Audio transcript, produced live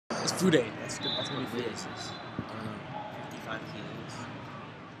Fude. That's gonna be Fude. 55 kilos.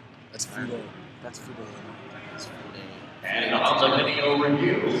 That's Fude. That's Fude. That's Fude. And on the video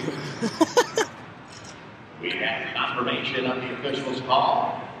review, we have confirmation of the official's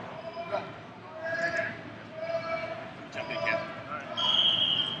call. Oh,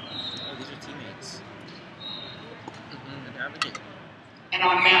 these are teammates. And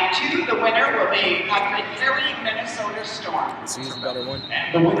on map 2, the winner will be Carey, Minnesota Storm. So he's the better one.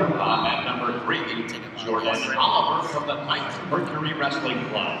 And the winner on that number 3, Jordan Oliver from the Ninth Mercury Wrestling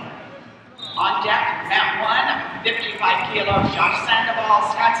Club. On deck, map 1, 55 kilos, Josh Sandoval,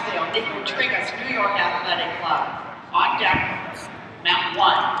 Scottsdale, Nico Trigas, New York Athletic Club. On deck, map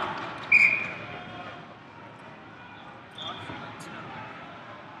 1.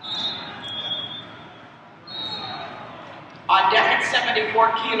 On deck at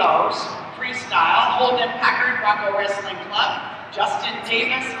 74 kilos, freestyle, Holden Packard Bronco Wrestling Club, Justin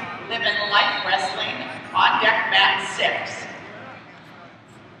Davis, Living Life Wrestling, on deck mat 6.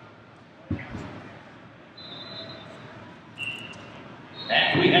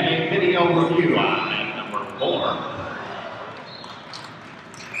 And we have a video review on that number 4.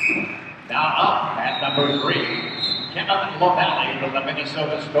 Now up at number 3, Kevin LaValle from the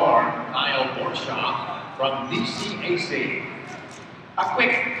Minnesota Storm, Kyle Borshaw from DCAC. A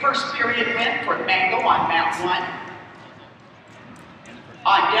quick first period win for Mango on map 1.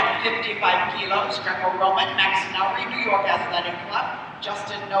 On deck 55 kilos, Greco-Roman, Max Nowry, New York Athletic Club,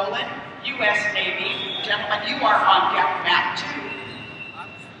 Justin Nolan, U.S. Navy. Gentlemen, you are on deck map 2.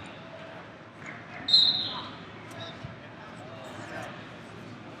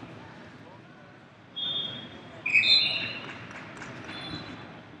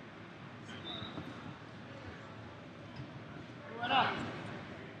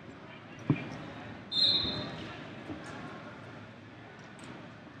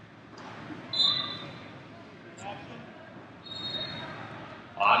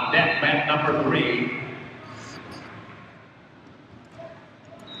 On deck mat number 3,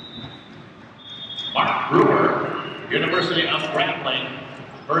 Mark Brewer, University of Grambling.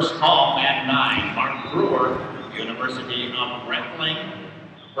 First call, mat 9. Mark Brewer, University of Grambling.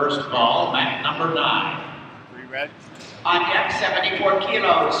 First call, mat number 9. 3 red. On deck 74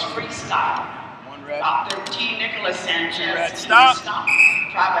 kilos, freestyle. 1 red. Top 13, Nicholas Sanchez. Red. Stop.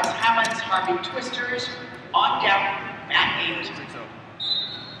 Travis Hammonds, Harvey Twisters. On deck, mat 8.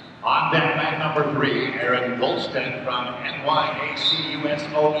 On deck mat number 3, Aaron Golston from ASICS U.S.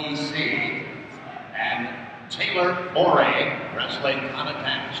 and Taylor Moray, wrestling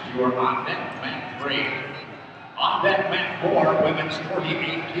unattached. You are on deck mat 3. On deck mat 4, women's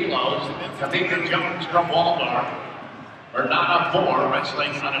 48 kilos, Tamika Jones from Waldorf. Bernada 4,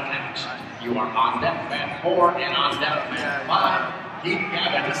 wrestling unattached. You are on deck mat 4, and on deck mat 5, Keith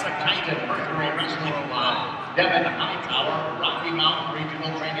Gavin, Titan Mercury Wrestling Club. Devin Hightower, Rocky Mountain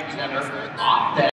Regional Training Center, on deck.